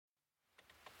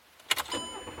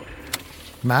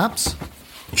Maps?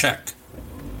 Check.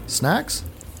 Snacks?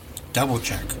 Double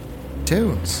check.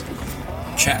 Tunes?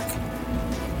 Check.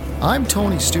 I'm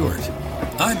Tony Stewart.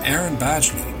 I'm Aaron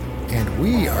Badgley. And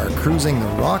we are cruising the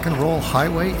rock and roll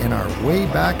highway in our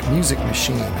Wayback Music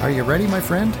Machine. Are you ready, my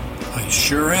friend? I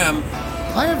sure am.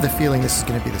 I have the feeling this is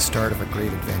going to be the start of a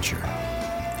great adventure.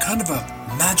 Kind of a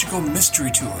magical mystery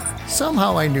tour.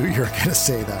 Somehow I knew you were going to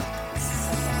say that.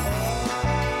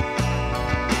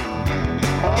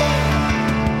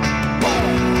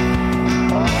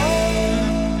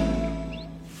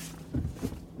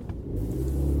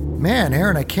 Man,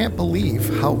 Aaron, I can't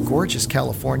believe how gorgeous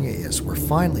California is. We're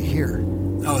finally here.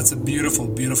 Oh, it's a beautiful,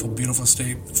 beautiful, beautiful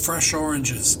state. Fresh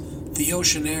oranges, the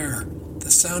ocean air,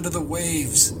 the sound of the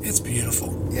waves. It's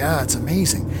beautiful. Yeah, it's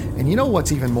amazing. And you know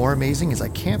what's even more amazing is I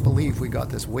can't believe we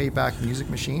got this Wayback Music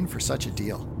Machine for such a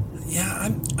deal. Yeah,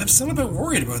 I'm still a bit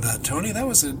worried about that, Tony. That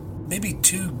was maybe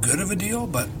too good of a deal,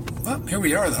 but well, here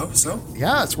we are, though, so.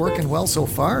 Yeah, it's working well so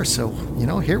far. So,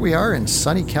 here we are in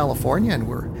sunny California, and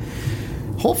we're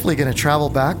hopefully going to travel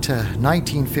back to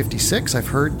 1956. I've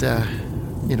heard,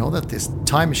 that this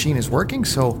time machine is working,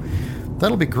 so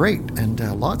that'll be great. And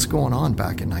lots going on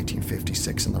back in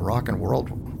 1956 in the rock and roll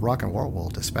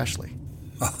world, especially.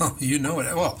 Oh, you know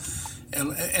it. Well,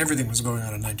 everything was going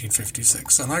on in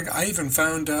 1956, and I even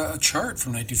found a chart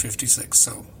from 1956.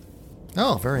 So.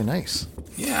 Oh, very nice.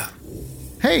 Yeah.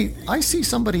 Hey, I see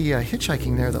somebody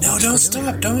hitchhiking there. No,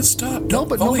 don't stop. No,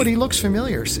 but nobody looks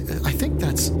familiar. I think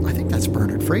that's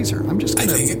Bernard Fraser. I'm just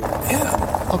gonna.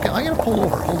 Yeah. Okay, I'm gonna pull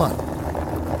over. Hold on.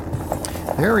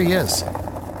 There he is.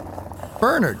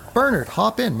 Bernard,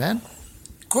 hop in, man.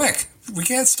 Quick, we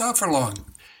can't stop for long.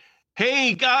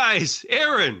 Hey guys,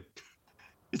 Aaron.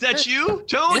 Is that you,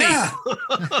 Tony? Yeah.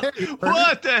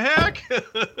 What the heck?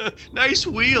 Nice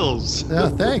wheels. Yeah,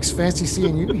 thanks. Fancy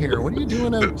seeing you here. What are you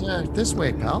doing out this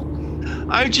way, pal?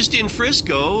 I'm just in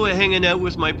Frisco, hanging out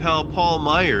with my pal Paul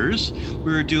Myers.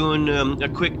 We were doing a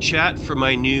quick chat for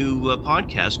my new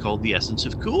podcast called The Essence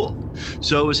of Cool.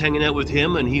 So I was hanging out with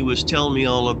him, and he was telling me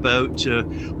all about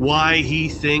why he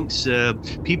thinks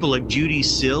people like Judy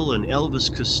Sill and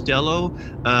Elvis Costello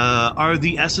are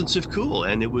the essence of cool,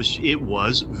 and it was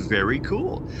very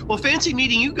cool. Well, fancy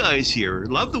meeting you guys here.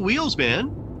 Love the wheels,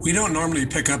 man. We don't normally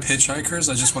pick up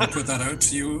hitchhikers. I just want to put that out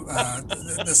to you.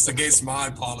 This is against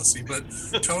my policy, but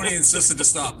Tony insisted to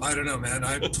stop. I don't know, man.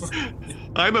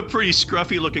 I'm a pretty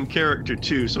scruffy-looking character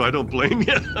too, so I don't blame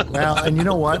you. Well, and you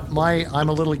know what? I'm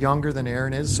a little younger than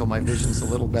Aaron is, so my vision's a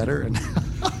little better. And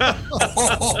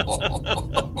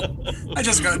I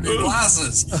just got new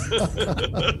glasses.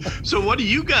 So what are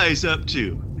you guys up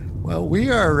to? Well, we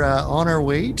are on our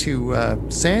way to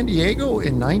San Diego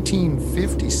in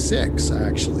 1956,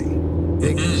 actually.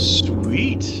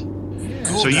 Sweet. Yeah.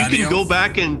 Cool, so you can go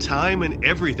back in time and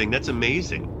everything. That's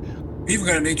amazing. We even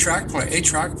got an 8-track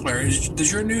player.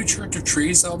 Does your new Church of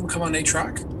Trees album come on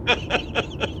 8-track?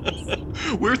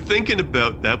 We're thinking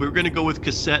about that. We were going to go with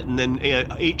cassette and then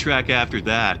 8-track after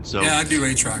that. So yeah, I'd do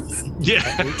 8-track then. Yeah,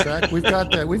 8-track.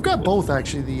 We've got both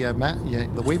actually. The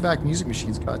Wayback Music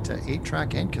Machine's got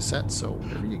 8-track and cassette. So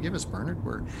whatever you give us, Bernard,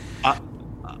 we're.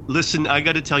 Listen, I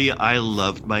got to tell you, I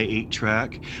loved my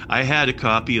 8-track. I had a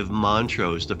copy of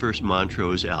Montrose, the first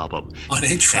Montrose album. On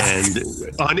 8-track? And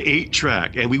on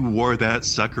 8-track. And we wore that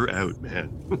sucker out,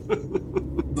 man.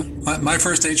 My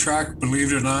first 8-track,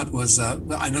 believe it or not, was, I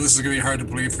know this is going to be hard to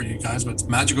believe for you guys, but it's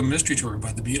Magical Mystery Tour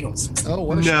by the Beatles. Oh,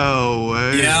 what a No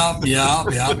way. Yeah.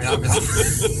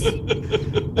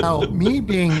 Now, me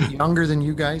being younger than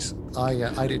you guys,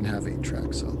 I didn't have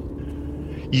 8-track, so.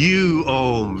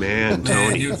 Oh man,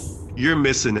 Tony, you're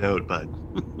missing out, bud.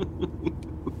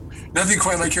 Nothing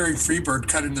quite like hearing Freebird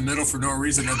cut in the middle for no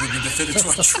reason other than to fit into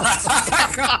a track.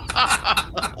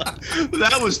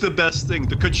 That was the best thing.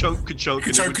 The ka-chunk, ka-chunk,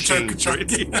 Ka-chunk. We're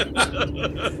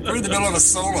in the middle of a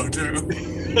solo too.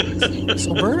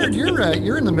 So Bernard,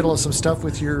 you're in the middle of some stuff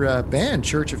with your band,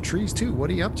 Church of Trees, too. What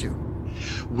are you up to?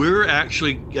 We're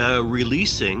actually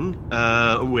releasing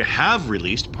our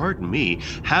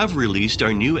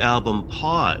new album,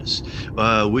 Pause,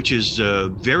 which is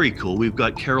very cool. We've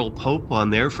got Carol Pope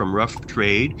on there from Rough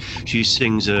Trade. She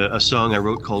sings a song I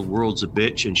wrote called World's a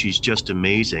Bitch, and she's just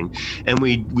amazing. And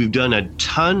we've done a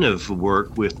ton of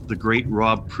work with the great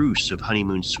Rob Pruce of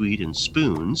Honeymoon Suite and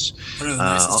Spoons. One of the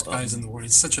nicest guys in the world.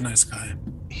 He's such a nice guy.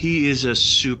 He is a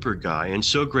super guy and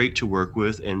so great to work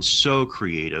with and so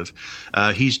creative.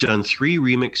 He's done 3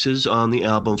 remixes on the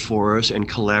album for us and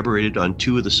collaborated on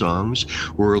 2 of the songs.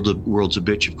 World's a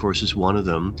Bitch, of course, is one of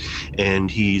them.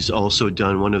 And he's also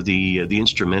done one of the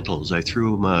instrumentals. I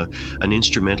threw him an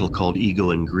instrumental called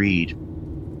Ego and Greed.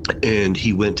 And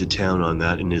he went to town on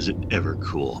that, and is it ever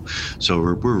cool? So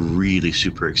we're really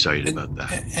super excited about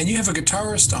that. And you have a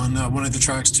guitarist on one of the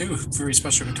tracks too, very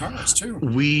special guitarist too.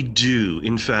 We do.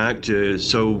 In fact,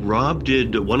 so Rob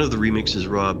did, one of the remixes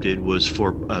Rob did was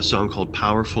for a song called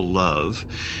Powerful Love.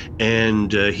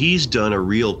 And he's done a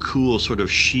real cool sort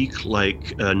of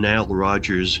chic-like Nile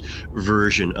Rodgers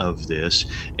version of this.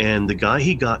 And the guy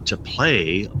he got to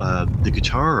play the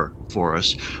guitar for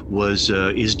us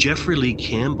is Jeffrey Lee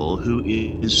Campbell, who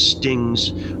is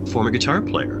Sting's former guitar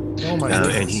player. Oh my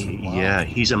goodness. And Wow.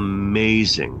 he's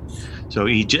amazing. So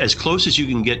as close as you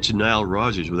can get to Nile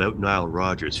Rodgers without Nile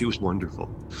Rodgers. He was wonderful.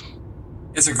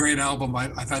 It's a great album.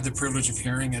 I've had the privilege of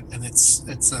hearing it, and it's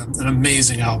an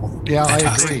amazing album. Yeah,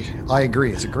 Fantastic. I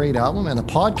agree. It's a great album, and the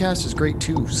podcast is great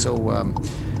too. So,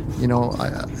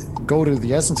 go to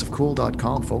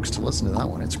theessenceofcool.com, folks, to listen to that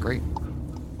one. It's great.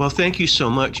 Well, thank you so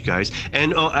much, guys.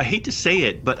 And I hate to say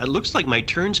it, but it looks like my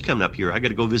turn's coming up here. I got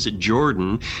to go visit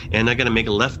Jordan, and I got to make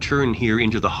a left turn here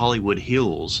into the Hollywood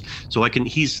Hills. So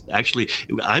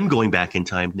I'm going back in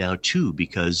time now too,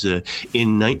 because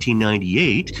in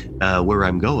 1998, where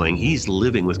I'm going, he's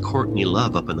living with Courtney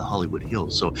Love up in the Hollywood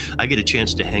Hills. So I get a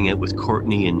chance to hang out with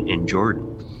Courtney and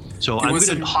Jordan. So I'm going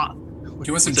to. Do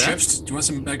you want some chips? Do you want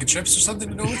some bag of chips or something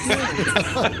to go with that?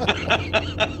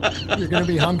 You're going to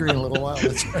be hungry in a little while.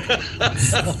 That's right.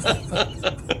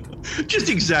 Just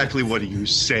exactly what are you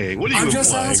saying? What are you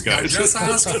implying, guys? I'm just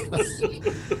asking.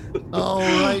 All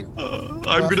right.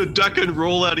 I'm going to duck and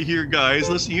roll out of here, guys.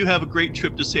 Listen, you have a great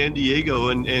trip to San Diego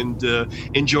and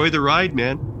enjoy the ride,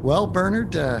 man. Well,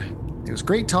 Bernard, it was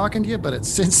great talking to you, but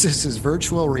since this is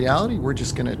virtual reality, we're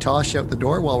just going to toss you out the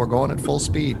door while we're going at full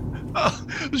speed. Oh,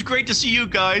 it was great to see you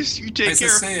guys. You take care.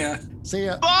 See ya. See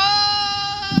ya. Bye!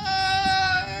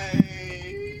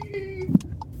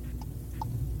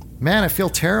 Man, I feel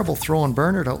terrible throwing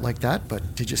Bernard out like that,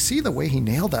 but did you see the way he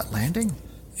nailed that landing?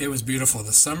 It was beautiful.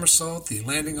 The somersault, the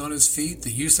landing on his feet,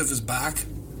 the use of his back.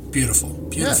 Beautiful.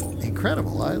 Beautiful. Yeah,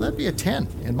 incredible. That'd be a 10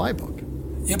 in my book.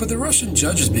 Yeah, but the Russian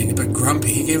judge is being a bit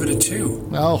grumpy. He gave it a 2.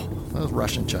 Oh, the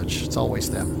Russian judge. It's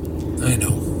always them. I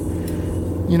know.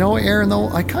 You know, Aaron, though,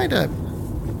 I kind of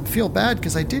feel bad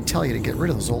because I did tell you to get rid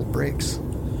of those old brakes.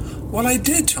 Well, I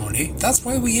did, Tony. That's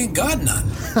why we ain't got none.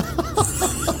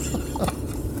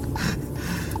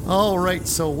 All right,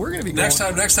 so we're going to be Next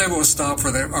time we'll stop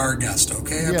for our guest,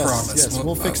 okay? I promise. Yes,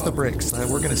 we'll fix the brakes.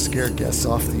 We're going to scare guests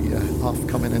off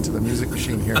coming into the music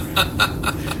machine here.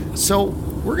 So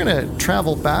we're going to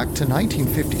travel back to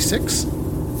 1956.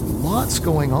 Lots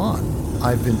going on.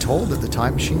 I've been told that the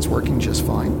time machine's working just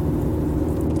fine.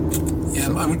 Yeah,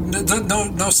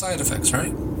 no side effects,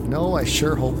 right? No, I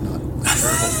sure hope not.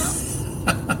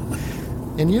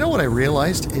 And you know what I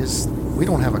realized is we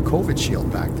don't have a COVID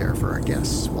shield back there for our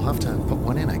guests. We'll have to put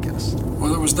one in, I guess.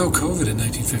 Well, there was no COVID in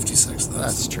 1956, though.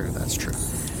 That's true.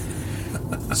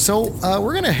 So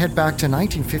we're going to head back to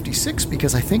 1956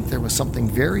 because I think there was something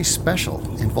very special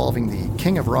involving the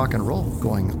King of Rock and Roll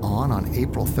going on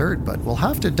April 3rd, but we'll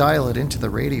have to dial it into the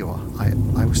radio.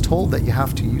 I was told that you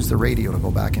have to use the radio to go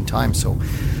back in time, so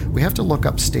we have to look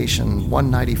up station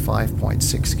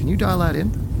 195.6. Can you dial that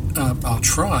in? I'll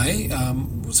try.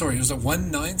 Sorry, was it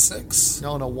 196?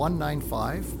 No,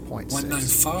 195.6.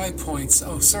 195.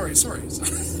 Oh, sorry.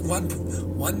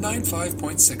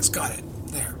 195.6. Got it.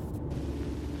 There.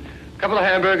 Couple of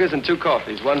hamburgers and 2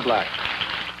 coffees, 1 black.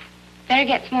 Better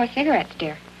get some more cigarettes,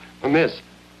 dear. Oh, miss,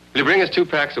 will you bring us 2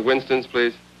 packs of Winston's,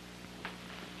 please?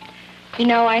 You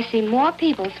know, I see more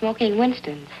people smoking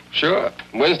Winston's. Sure.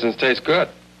 Winston's taste good.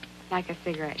 Like a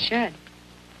cigarette should.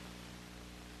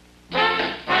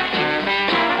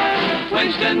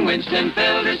 Winston,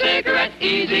 filter cigarette,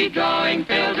 easy drawing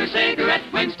filter cigarette.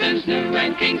 Winston's new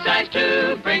and king size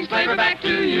too, brings flavor back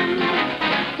to you.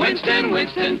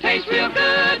 Winston, tastes real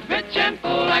good, rich and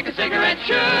full like a cigarette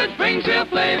should, brings real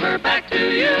flavor back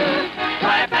to you.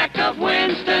 Try a pack of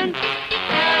Winston.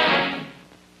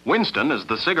 Winston is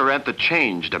the cigarette that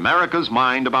changed America's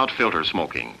mind about filter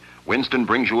smoking. Winston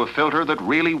brings you a filter that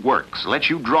really works, lets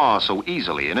you draw so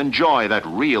easily and enjoy that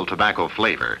real tobacco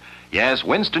flavor. Yes,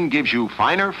 Winston gives you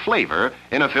finer flavor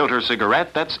in a filter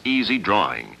cigarette that's easy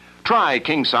drawing. Try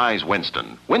king-size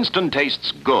Winston. Winston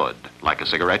tastes good, like a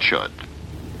cigarette should.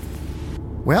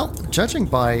 Well, judging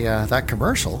by that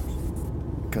commercial,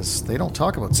 because they don't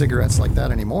talk about cigarettes like that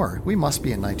anymore, we must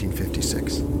be in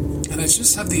 1956. And I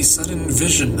just have the sudden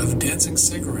vision of dancing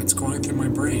cigarettes going through my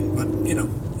brain, but,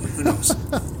 who knows?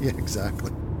 Yeah,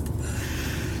 exactly.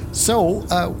 So,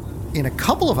 in a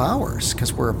couple of hours,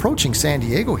 because we're approaching San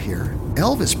Diego here,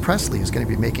 Elvis Presley is going to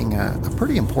be making a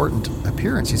pretty important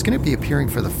appearance. He's going to be appearing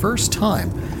for the first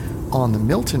time on the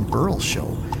Milton Berle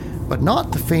Show. but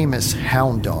not the famous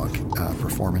Hound Dog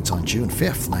performance on June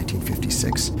 5th,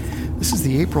 1956. This is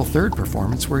the April 3rd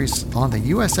performance where he's on the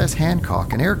USS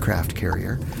Hancock, an aircraft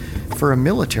carrier, for a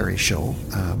military show.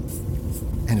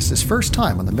 And it's his first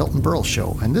time on the Milton Berle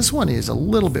Show. And this one is a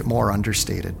little bit more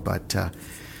understated, but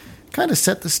kind of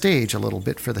set the stage a little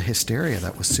bit for the hysteria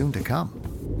that was soon to come.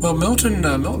 Well, Milton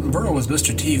Berle was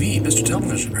Mr. TV, Mr.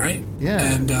 Television, right?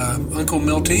 Yeah. And Uncle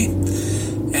Milty.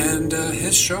 And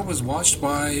his show was watched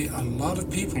by a lot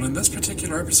of people. And this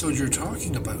particular episode you're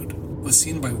talking about was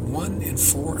seen by 1 in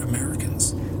 4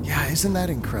 Americans. Yeah, isn't that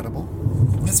incredible?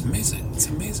 That's amazing. It's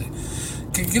amazing.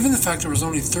 Given the fact there was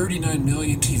only 39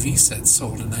 million TV sets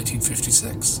sold in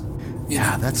 1956.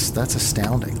 Yeah, that's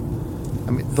astounding.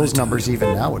 I mean, those numbers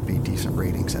even now would be decent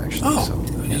ratings, actually. Oh, so,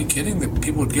 are you kidding? The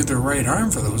people would give their right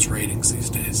arm for those ratings these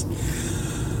days.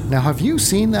 Now, have you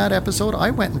seen that episode?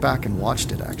 I went back and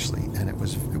watched it, actually, and it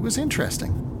was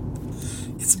interesting.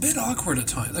 It's a bit awkward at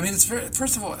times. I mean,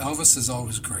 first of all, Elvis is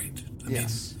always great. I mean,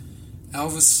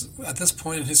 Elvis, at this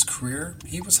point in his career,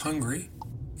 he was hungry,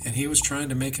 and he was trying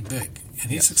to make it big,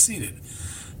 and he succeeded.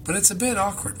 But it's a bit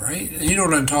awkward, right? And you know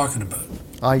what I'm talking about.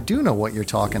 I do know what you're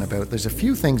talking about. There's a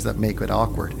few things that make it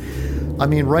awkward. I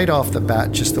mean, right off the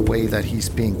bat, just the way that he's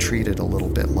being treated a little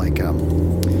bit like,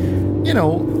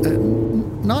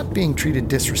 not being treated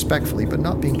disrespectfully, but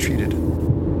not being treated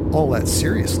all that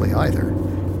seriously either.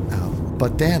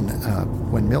 But then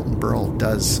when Milton Berle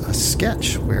does a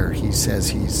sketch where he says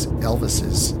he's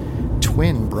Elvis's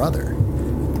twin brother,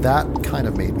 that kind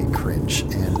of made me cringe.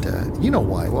 And you know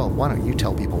why? Well, why don't you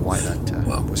tell people why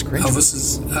that was cringe?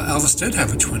 Elvis did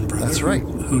have a twin brother. That's right.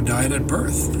 Who died at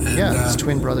birth. And, his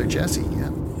twin brother Jesse, yeah.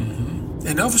 Mm-hmm.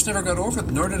 And Elvis never got over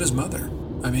it, nor did his mother.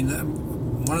 I mean,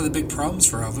 one of the big problems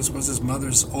for Elvis was his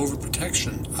mother's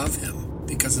overprotection of him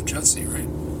because of Jesse, right?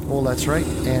 Well, that's right.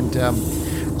 And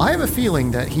I have a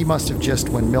feeling that he must have just,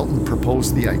 when Milton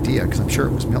proposed the idea, because I'm sure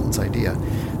it was Milton's idea,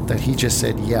 that he just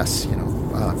said yes,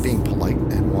 being polite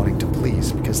and wanting to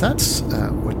please, because that's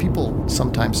what people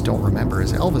sometimes don't remember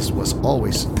is Elvis was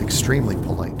always extremely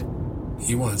polite.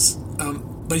 He was.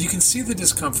 But you can see the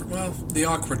discomfort, the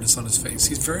awkwardness on his face.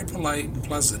 He's very polite and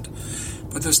pleasant,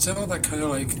 but there's still that kind of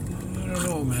like, I don't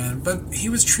know, man. But he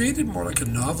was treated more like a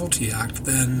novelty act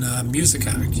than a music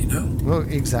act, Well,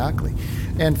 exactly.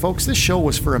 And folks, this show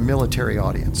was for a military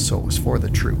audience, so it was for the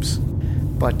troops.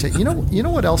 But you know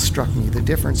what else struck me? The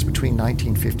difference between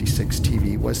 1956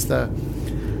 TV was the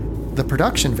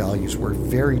production values were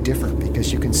very different,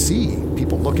 because you can see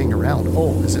people looking around.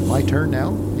 Oh, is it my turn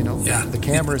now? Yeah. The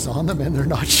camera's on them, and they're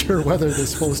not sure whether they're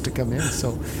supposed to come in.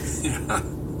 So, yeah,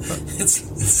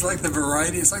 it's like the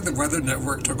variety. It's like the Weather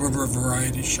Network took over a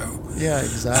variety show. Yeah,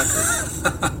 exactly.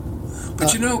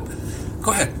 But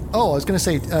go ahead. Oh, I was going to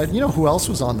say, who else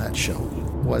was on that show?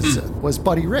 Was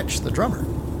Buddy Rich, the drummer.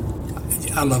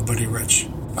 I love Buddy Rich.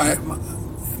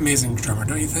 Amazing drummer,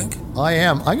 don't you think? I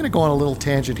am. I'm going to go on a little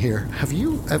tangent here. Have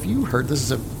you heard? This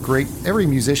is a great. Every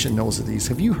musician knows of these.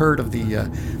 Have you heard of the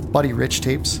Buddy Rich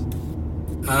tapes?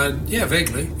 Yeah,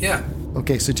 vaguely. Yeah.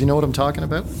 Okay, so do you know what I'm talking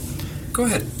about? Go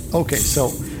ahead. Okay,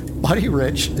 so Buddy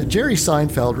Rich, Jerry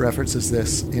Seinfeld references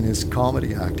this in his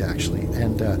comedy act, actually,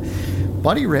 and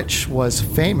Buddy Rich was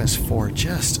famous for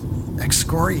just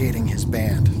excoriating his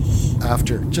band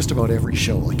after just about every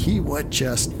show. Like, he would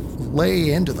just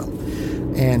lay into them.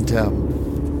 And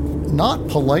not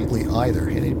politely either.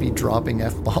 He'd be dropping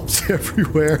F-bombs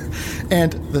everywhere.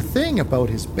 And the thing about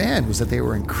his band was that they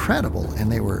were incredible and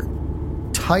they were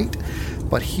tight,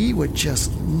 but he would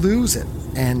just lose it.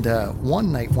 And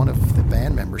one night, one of the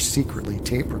band members secretly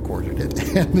tape recorded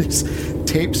it, and these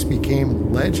tapes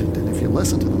became legend. And if you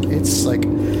listen to them, it's like,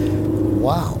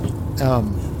 wow.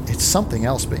 It's something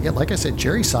else. But yeah, like I said,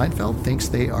 Jerry Seinfeld thinks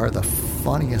they are the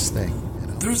funniest thing.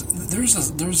 There's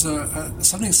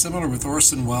something similar with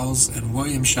Orson Welles and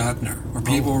William Shatner, where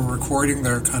people were recording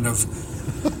their kind of,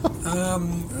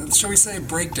 shall we say,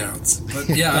 breakdowns. But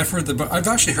yeah, I've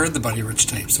actually heard the Buddy Rich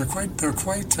tapes. They're quite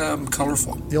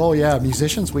colorful. Oh yeah,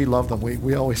 musicians, we love them.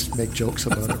 We always make jokes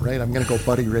about it, right? I'm going to go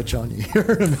Buddy Rich on you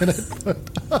here in a minute.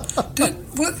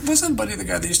 Wasn't Buddy the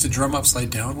guy that used to drum upside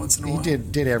down once in a while? He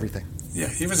did everything. Yeah,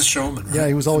 he was a showman, right? Yeah,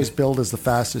 he was always billed as the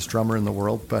fastest drummer in the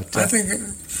world. But I think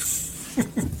there's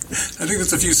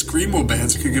a few screamo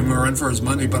bands who could give him a run for his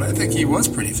money, but I think he was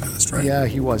pretty fast, right? Yeah,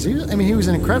 he was. He was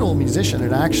an incredible musician,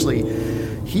 and actually,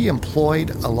 he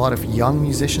employed a lot of young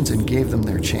musicians and gave them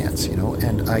their chance,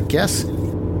 And I guess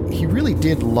he really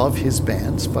did love his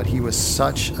bands, but he was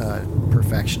such a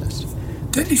perfectionist.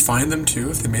 Did he find them too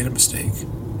if they made a mistake?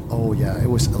 Oh yeah, it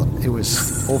was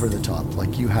over the top.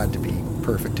 Like, you had to be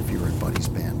perfect if you were in Buddy's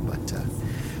band.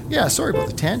 Yeah, sorry about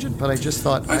the tangent, but I just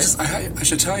thought... I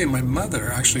should tell you, my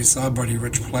mother actually saw Buddy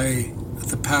Rich play at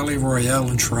the Palais Royale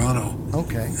in Toronto.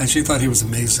 Okay. And she thought he was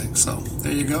amazing. So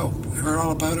there you go. I heard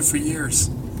all about it for years.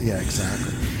 Yeah,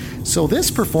 exactly. So this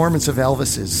performance of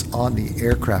Elvis's on the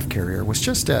aircraft carrier was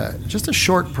just a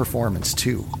short performance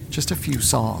too, just a few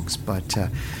songs, but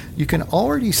you can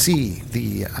already see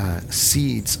the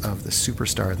seeds of the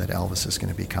superstar that Elvis is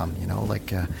going to become. You know,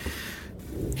 like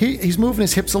he's moving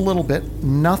his hips a little bit,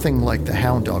 nothing like the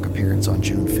Hound Dog appearance on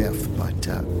June 5th, but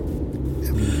I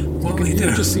mean, you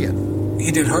can just see it.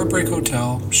 He did Heartbreak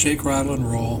Hotel, Shake, Rattle,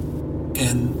 and Roll,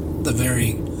 and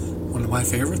one of my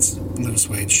favorites, Blue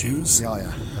Suede Shoes. Oh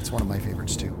yeah, that's one of my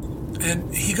favorites too.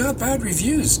 And he got bad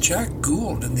reviews. Jack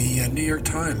Gould in the New York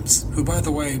Times, who, by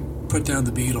the way, put down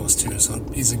the Beatles too, so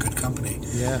he's in good company.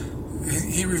 Yeah.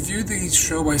 He reviewed the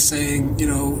show by saying, you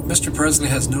know, Mr. Presley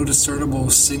has no discernible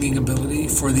singing ability.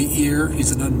 For the ear,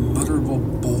 he's an unutterable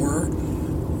bore.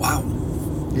 Wow.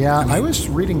 Yeah, I was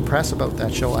reading press about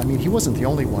that show. I mean, he wasn't the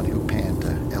only one who panned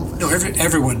Elvis. No,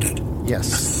 everyone did.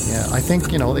 Yes. Yeah, I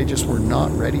think, you know, they just were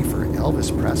not ready for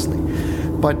Elvis Presley.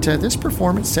 But this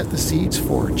performance set the seeds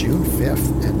for June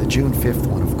 5th, and the June 5th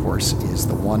one, of course, is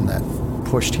the one that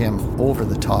pushed him over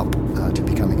the top to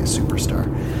becoming a superstar,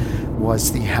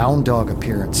 was the Hound Dog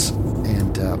appearance.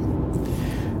 And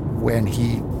when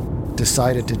he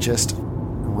decided to just,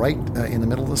 right in the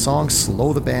middle of the song,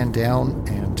 slow the band down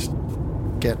and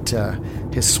get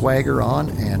his swagger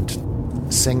on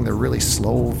and sing the really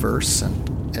slow verse, and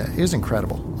it was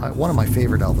incredible. One of my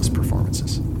favorite Elvis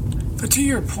performances. But to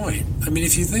your point, I mean,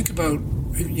 if you think about,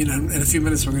 you know, in a few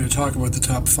minutes we're going to talk about the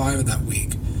top 5 of that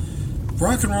week.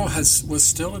 Rock and roll was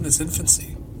still in its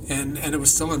infancy, and it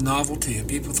was still a novelty, and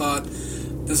people thought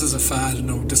this is a fad and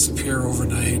it'll disappear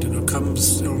overnight and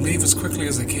it'll leave as quickly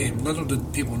as it came. Little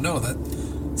did people know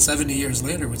that 70 years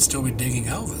later we'd still be digging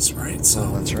Elvis, right?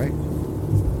 So that's right.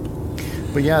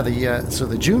 But yeah, so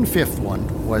the June 5th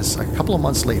one was a couple of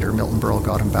months later. Milton Berle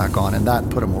got him back on, and that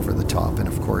put him over the top, and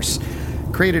of course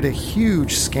created a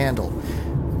huge scandal.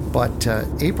 But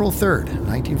April 3rd,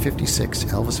 1956,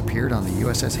 Elvis appeared on the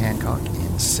USS Hancock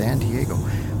in San Diego.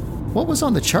 What was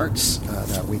on the charts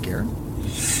that week, Aaron?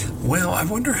 Well, I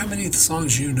wonder how many of the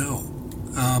songs you know.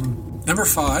 Number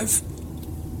 5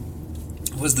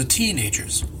 was The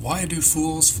Teenagers, Why Do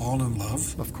Fools Fall in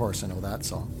Love? Of course, I know that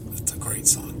song. It's a great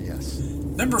song. Yes.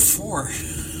 Number 4,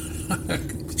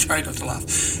 try not to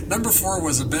laugh. Number 4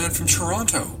 was a band from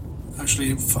Toronto.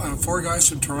 Actually, 4 guys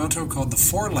from Toronto called the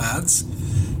Four Lads,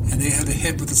 and they had a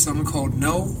hit with a song called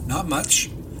No, Not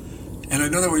Much. And I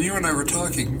know that when you and I were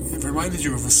talking, it reminded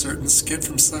you of a certain skit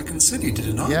from Second City, did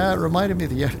it not? Yeah, it reminded me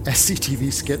of the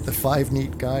SCTV skit, The Five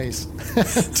Neat Guys.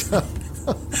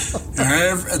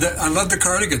 I love the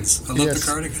Cardigans. I love the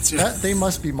Cardigans, yeah. They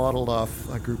must be modeled off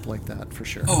a group like that, for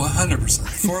sure. Oh, 100%.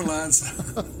 Four Lads.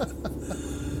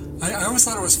 I always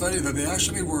thought it was funny that they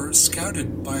actually were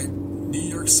scouted by New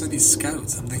York City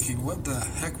Scouts. I'm thinking, what the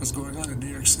heck was going on in New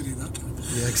York City at that time?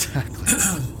 Yeah, exactly.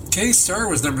 K-Star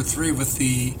was number 3 with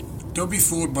the, don't be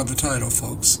fooled by the title,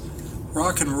 folks,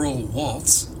 Rock and Roll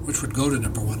Waltz, which would go to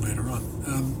number 1 later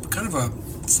on. Kind of a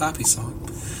sappy song.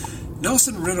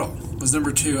 Nelson Riddle was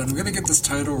number 2, and I'm going to get this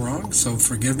title wrong, so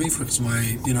forgive me for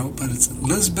my, but it's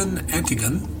Lisbon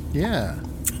Antigon. Yeah.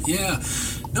 Yeah.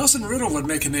 Nelson Riddle would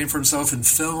make a name for himself in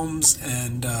films,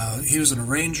 and he was an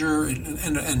arranger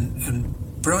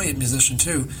and brilliant musician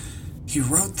too. He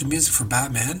wrote the music for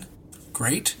Batman.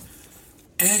 Great.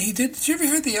 And he did you ever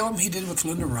hear the album he did with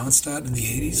Linda Ronstadt in the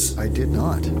 80s? I did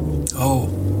not.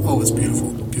 Oh, it's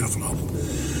beautiful. Beautiful album.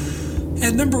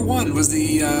 And number 1 was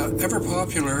the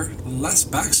ever-popular Les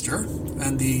Baxter,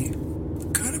 and the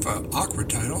kind of an awkward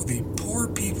title, The Poor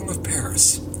People of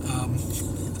Paris.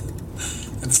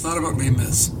 And it's not about Les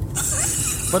Mis.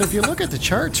 But if you look at the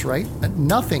charts, right,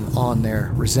 nothing on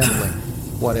there resembling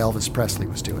what Elvis Presley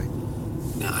was doing.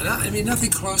 No,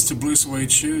 nothing close to Blue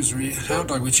Suede Shoes or Hound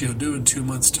Dog, which he'll do in 2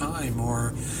 months' time,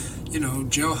 or,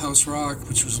 Jailhouse Rock,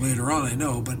 which was later on, I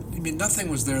know, but, nothing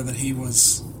was there that he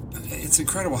was... It's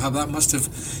incredible how that must have...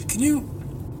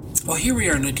 Well, here we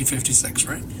are in 1956,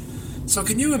 right? So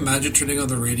can you imagine turning on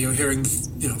the radio, hearing,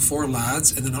 Four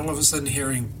Lads, and then all of a sudden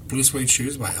hearing Blue Suede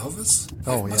Shoes by Elvis?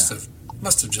 Oh,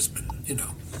 Must have just been,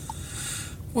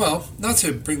 Well, not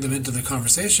to bring them into the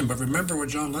conversation, but remember what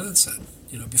John Lennon said.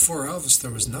 Before Elvis,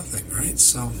 there was nothing, right?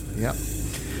 So... Yeah.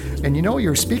 And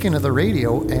you're speaking of the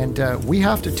radio, and we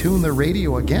have to tune the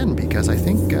radio again, because I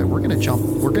think we're going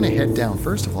to head down,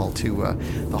 first of all, to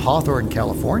the Hawthorne,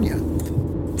 California.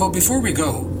 Well, before we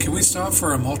go, can we stop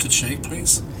for a malted shake,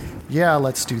 please? Yeah,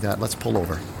 let's do that. Let's pull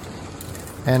over.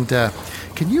 And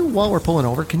can you, while we're pulling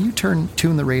over, can you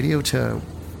tune the radio to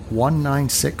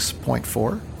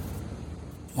 196.4?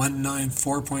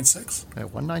 194.6?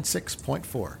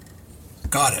 196.4.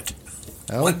 Got it.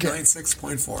 Okay.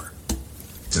 196.4.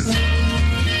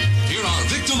 Here are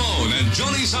Vic Damone and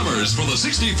Johnny Summers for the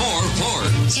 64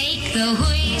 Ford. Take the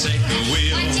wheel. Take the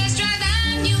wheel. One test drive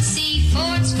and you'll see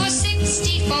Fords for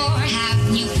 64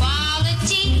 have new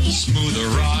quality. Smoother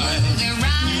ride. Smoother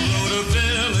ride.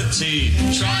 Loadability.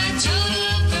 Try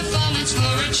total performance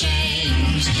for a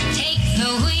change. Take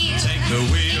the wheel. Take the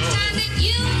wheel. It's time that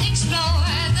you explore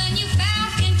the new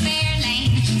Falcon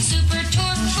Fairlane. Super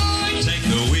torque Ford. Take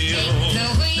the wheel. Take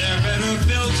the wheel. They're better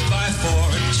built by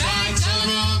Ford. Try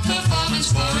total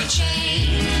performance for a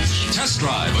change. Test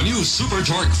drive a new Super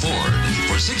Torque Ford.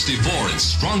 For 64, it's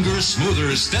stronger,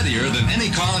 smoother, steadier than any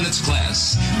car in its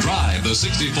class. Drive the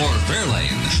 64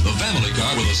 Fairlane, the family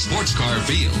car with a sports car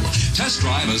feel. Test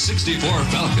drive a 64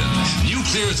 Falcon. New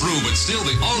clear through, but still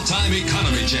the all-time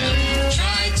economy champ.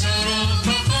 Try total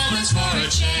performance for a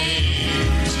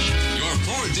change. Your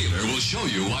Ford dealer will show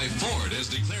you why Ford has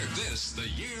declared this the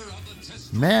year of the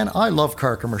test. Man, I love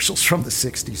car commercials from the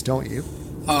 60s, don't you?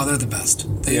 Oh, they're the best.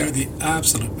 They are the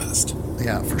absolute best.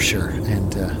 Yeah, for sure.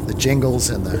 And the jingles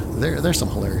and there's some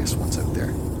hilarious ones out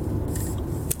there.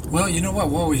 Well, you know what?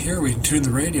 While we're here, we can tune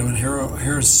the radio and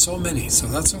hear so many, so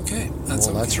that's okay.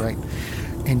 That's right.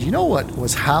 And you know what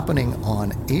was happening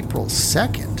on April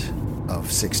 2nd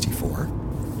of 64?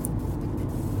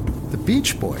 The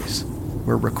Beach Boys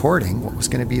were recording what was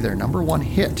going to be their number one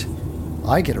hit,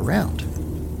 I Get Around.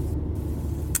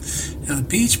 Now, the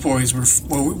Beach Boys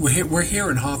we're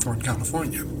here in Hawthorne,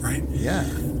 California, right? Yeah.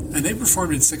 And they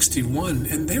performed in 61,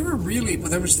 and they were really,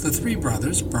 there was the three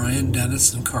brothers, Brian,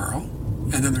 Dennis, and Carl,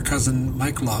 and then their cousin,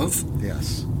 Mike Love.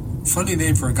 Yes. Funny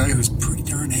name for a guy who's pretty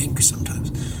darn angry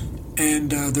sometimes.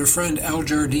 And their friend, Al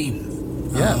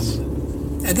Jardine. Yes.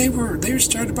 And they were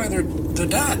started by their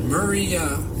dad, Murray.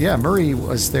 Murray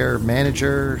was their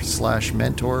manager /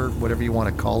 mentor, whatever you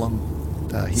want to call him.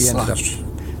 He ended up...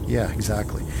 Yeah,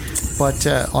 exactly. But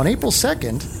on April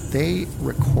 2nd, they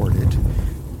recorded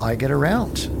I Get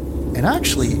Around. And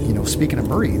actually, speaking of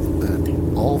Murray,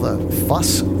 all the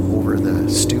fuss over the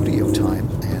studio time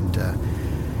and,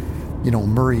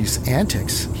 Murray's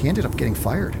antics, he ended up getting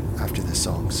fired after this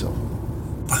song. So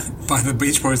By the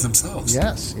Beach Boys themselves.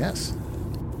 Yes.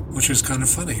 Which was kind of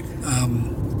funny.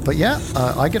 But yeah,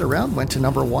 I Get Around went to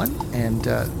number one. And,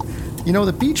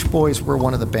 the Beach Boys were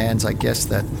one of the bands, I guess,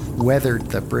 that weathered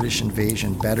the British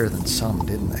invasion better than some,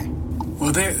 didn't they?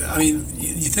 Well, you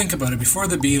think about it. Before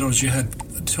the Beatles, you had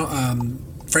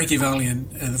Frankie Valli and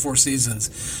the Four Seasons,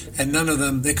 and none of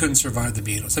them, they couldn't survive the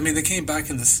Beatles. I mean, they came back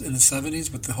in the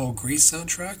 70s with the whole Grease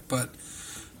soundtrack, but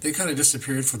they kind of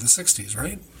disappeared for the 60s,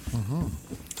 right? Mm-hmm.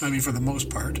 I mean, for the most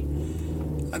part.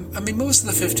 I mean, most of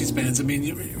the 50s bands,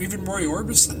 even Roy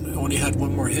Orbison only had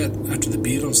one more hit after the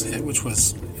Beatles hit, which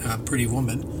was Pretty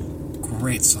Woman.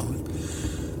 Great song.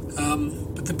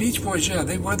 But the Beach Boys,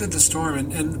 they weathered the storm,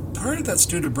 and part of that's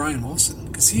due to Brian Wilson,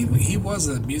 because he was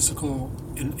a musical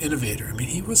innovator. I mean,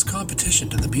 he was competition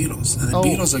to the Beatles, and the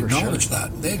Beatles acknowledged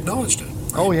that. They acknowledged it.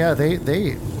 Right? Oh yeah,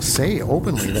 they say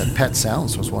openly that Pet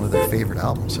Sounds was one of their favorite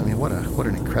albums. I mean, what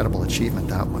an incredible achievement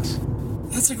that was.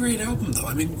 That's a great album, though.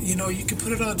 I mean, you can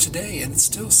put it on today, and it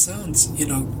still sounds,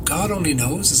 God Only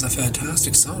Knows is a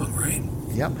fantastic song, right?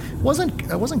 Yep.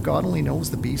 Wasn't God Only Knows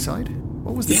the B-side?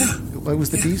 What was the It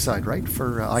was the B-side, right,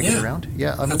 for I Get Around?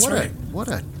 Yeah, I mean, what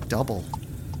a double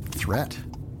threat.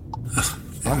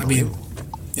 Unbelievable.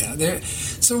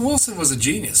 So Wilson was a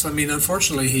genius. I mean,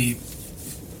 unfortunately, he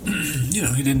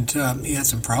didn't, he had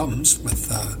some problems with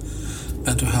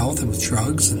mental health and with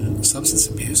drugs and substance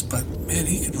abuse, but man,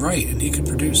 he could write and he could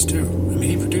produce too. I mean,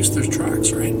 he produced those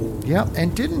tracks, right? Yeah,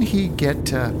 and didn't he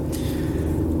get in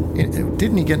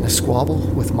a squabble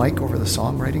with Mike over the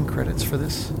songwriting credits for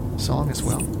this song as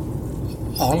well?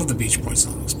 All of the Beach Boys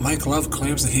songs. Mike Love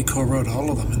claims that he co-wrote all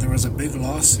of them, and there was a big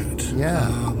lawsuit. Yeah.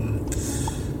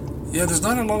 There's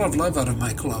not a lot of love out of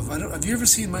Mike Love. Have you ever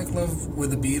seen Mike Love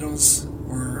when the Beatles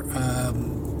were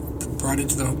brought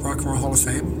into the Rock and Roll Hall of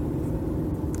Fame?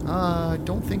 I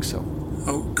don't think so.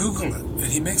 Oh, Google it. And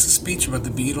he makes a speech about the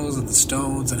Beatles and the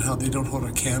Stones and how they don't hold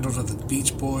a candle to the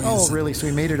Beach Boys. Oh, really? So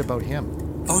he made it about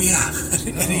him? Oh, yeah.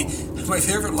 And my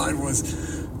favorite line was,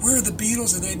 "Where are the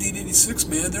Beatles in 1986,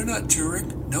 man? They're not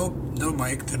touring." No,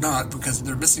 Mike, they're not, because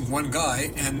they're missing one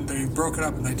guy, and they broke it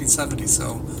up in 1970,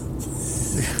 so...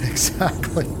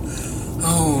 Exactly.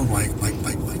 Oh, Mike.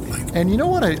 And you know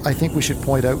what I think we should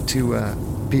point out to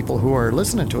people who are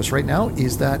listening to us right now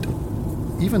is that,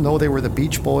 even though they were the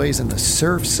Beach Boys and the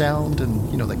surf sound and,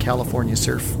 the California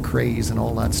surf craze and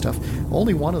all that stuff,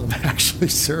 only one of them actually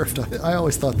surfed. I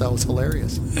always thought that was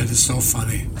hilarious. It is so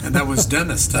funny. And that was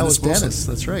Dennis. That was Wilson. Dennis,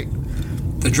 that's right.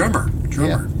 The drummer.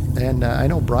 Yeah. And I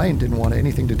know Brian didn't want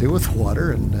anything to do with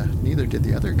water, and neither did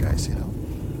the other guys,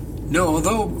 No,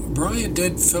 although Brian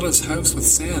did fill his house with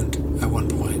sand at one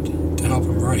point to help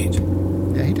him write.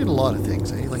 Yeah, he did a lot of things.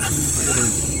 He really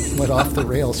went off the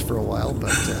rails for a while,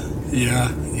 but... Yeah.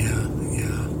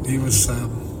 He was...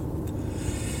 and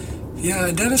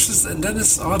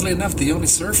Dennis, oddly enough, the only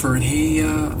surfer, and he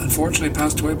unfortunately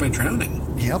passed away by drowning.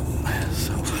 Yep.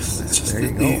 So there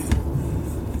you go.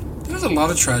 There's a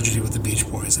lot of tragedy with the Beach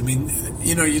Boys. I mean,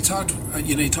 you talk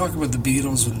about the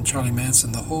Beatles and Charlie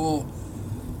Manson. The whole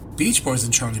Beach Boys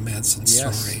and Charlie Manson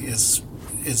story is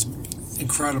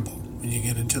incredible when you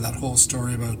get into that whole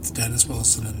story about Dennis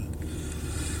Wilson and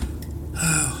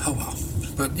oh well.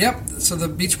 But yep, so the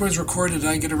Beach Boys recorded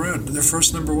 "I Get Around," their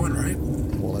first number one, right?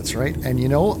 Well, that's right. And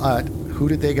who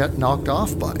did they get knocked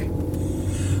off by?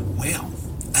 Well,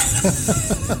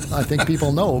 I think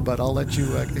people know, but I'll let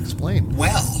you explain.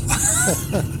 Well,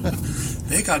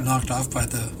 they got knocked off by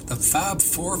the Fab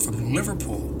Four from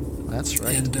Liverpool. That's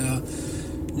right. And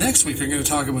next week we're going to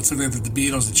talk about something that the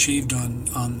Beatles achieved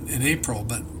in April.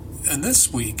 And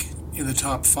this week in the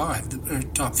top five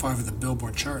of the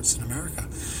Billboard charts in America,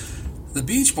 the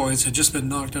Beach Boys had just been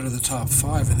knocked out of the top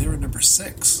 5, and they were number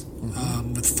 6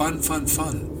 with Fun.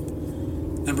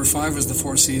 Number 5 was the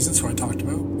Four Seasons, who I talked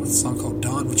about, with a song called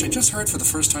Dawn, which I just heard for the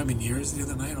first time in years the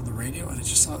other night on the radio, and I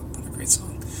just thought, what a great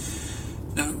song.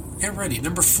 Now, get ready.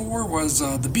 Number 4 was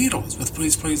the Beatles with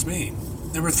Please Please Me.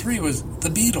 Number 3 was the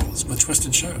Beatles with Twist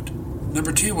and Shout.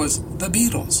 Number 2 was the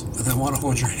Beatles with I Want to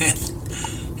Hold Your Hand.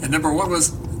 And number 1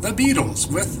 was the Beatles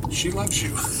with She Loves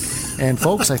You. And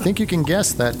folks, I think you can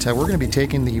guess that we're going to be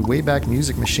taking the Wayback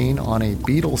Music Machine on a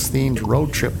Beatles-themed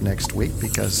road trip next week,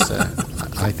 because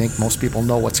I think most people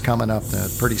know what's coming up, a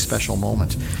pretty special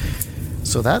moment.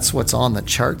 So that's what's on the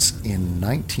charts in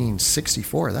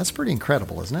 1964. That's pretty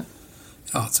incredible, isn't it?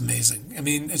 Oh, it's amazing. I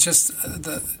mean, it's just,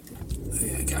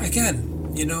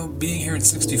 again, being here in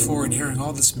 64 and hearing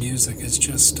all this music is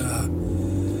just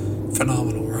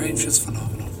phenomenal, right? Just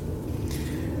phenomenal.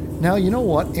 Now, you know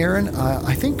what, Aaron?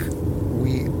 I think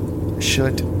we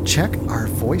should check our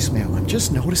voicemail. I'm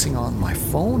just noticing on my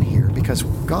phone here, because,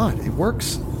 God, it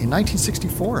works in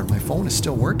 1964 and my phone is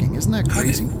still working. Isn't that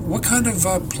crazy? What kind of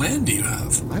plan do you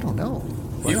have? I don't know.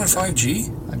 You on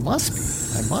 5G? I must be.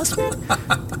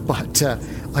 But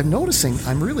I'm noticing,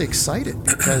 I'm really excited,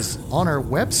 because on our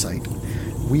website,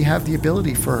 we have the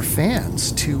ability for our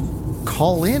fans to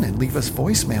call in and leave us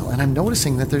voicemail, and I'm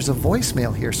noticing that there's a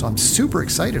voicemail here, so I'm super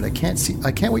excited. I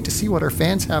can't wait to see what our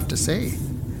fans have to say.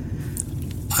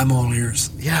 I'm all ears.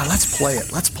 Yeah, let's play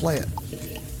it.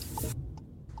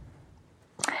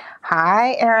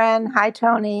 Hi, Aaron. Hi,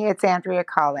 Tony. It's Andrea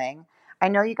calling. I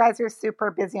know you guys are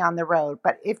super busy on the road,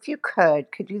 but if you could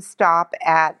you stop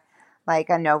at like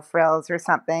a No Frills or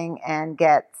something and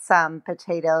get some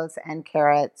potatoes and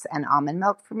carrots and almond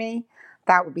milk for me?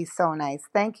 That would be so nice.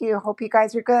 Thank you. Hope you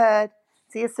guys are good.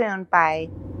 See you soon. Bye.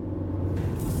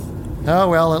 Oh,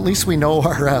 well, at least we know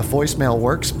our voicemail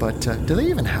works, but do they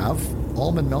even have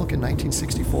almond milk in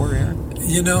 1964, Aaron?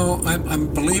 I'm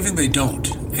believing they don't.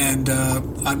 And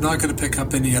I'm not going to pick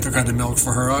up any other kind of milk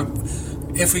for her.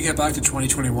 If we get back to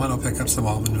 2021, I'll pick up some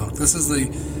almond milk. This is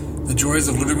the joys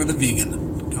of living with a vegan.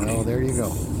 Tony. Oh, there you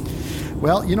go.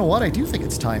 Well, you know what? I do think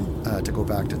it's time to go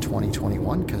back to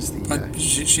 2021, because But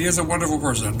she is a wonderful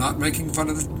person. I'm not making fun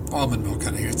of the almond milk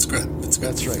out of here. It's good.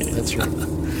 That's right.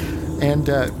 And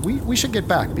we should get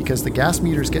back, because the gas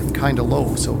meter is getting kind of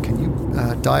low. So can you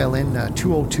dial in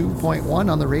 202.1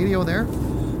 on the radio there?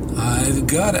 I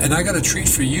got it. And I got a treat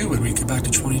for you when we get back to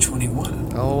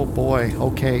 2021. Oh, boy.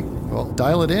 Okay. Well,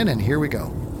 dial it in, and here we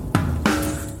go.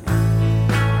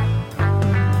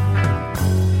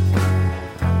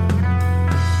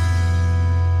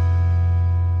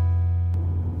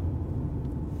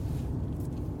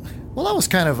 Well, that was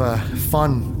kind of a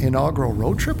fun inaugural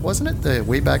road trip, wasn't it? The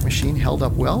Wayback Machine held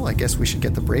up well. I guess we should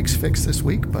get the brakes fixed this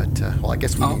week, but, I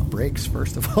guess we need brakes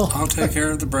first of all. I'll take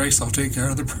care of the brakes. I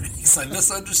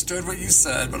misunderstood what you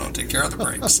said, but I'll take care of the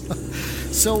brakes.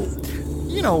 So,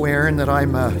 you know, Aaron, that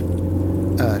I'm a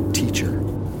teacher.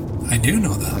 I do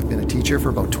know that. I've been a teacher for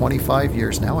about 25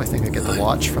 years now. I think I get the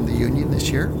watch from the union this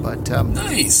year, but...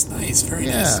 Nice, very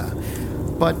nice. Yeah,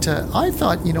 but I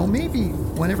thought, maybe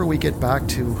whenever we get back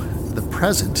to the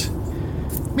present,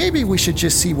 maybe we should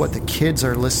just see what the kids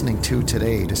are listening to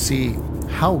today, to see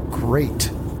how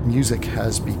great music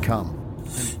has become.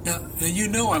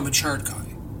 Now I'm a chart guy.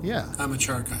 Yeah. I'm a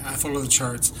chart guy. I follow the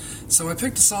charts. So I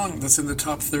picked a song that's in the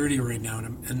top 30 right now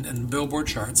in Billboard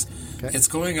charts. Okay. It's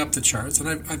going up the charts, and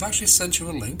I've actually sent you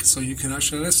a link so you can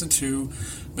actually listen to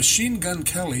Machine Gun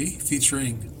Kelly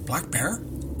featuring Black Bear,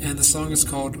 and the song is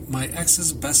called My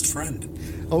Ex's Best Friend.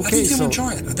 Okay, I think you'll enjoy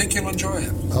it. I think you'll enjoy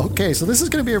it. Okay, so this is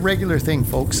going to be a regular thing,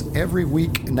 folks. Every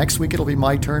week, next week it'll be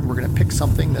my turn. We're going to pick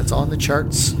something that's on the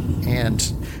charts and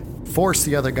force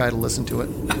the other guy to listen to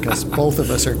it, because both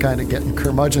of us are kind of getting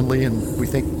curmudgeonly, and we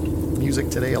think music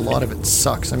today, a lot of it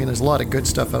sucks. I mean, there's a lot of good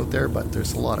stuff out there, but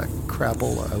there's a lot of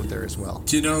crapola out there as well.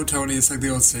 Do you know, Tony, it's like the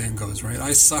old saying goes, right?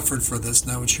 I suffered for this,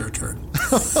 now it's your turn.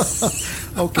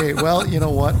 Okay, well, you know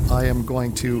what?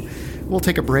 We'll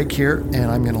take a break here, and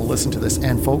I'm going to listen to this.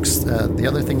 And folks, the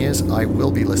other thing is, I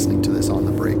will be listening to this on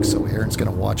the break, so Aaron's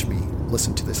going to watch me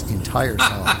listen to this entire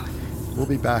song. We'll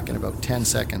be back in about 10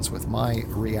 seconds with my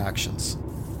reactions.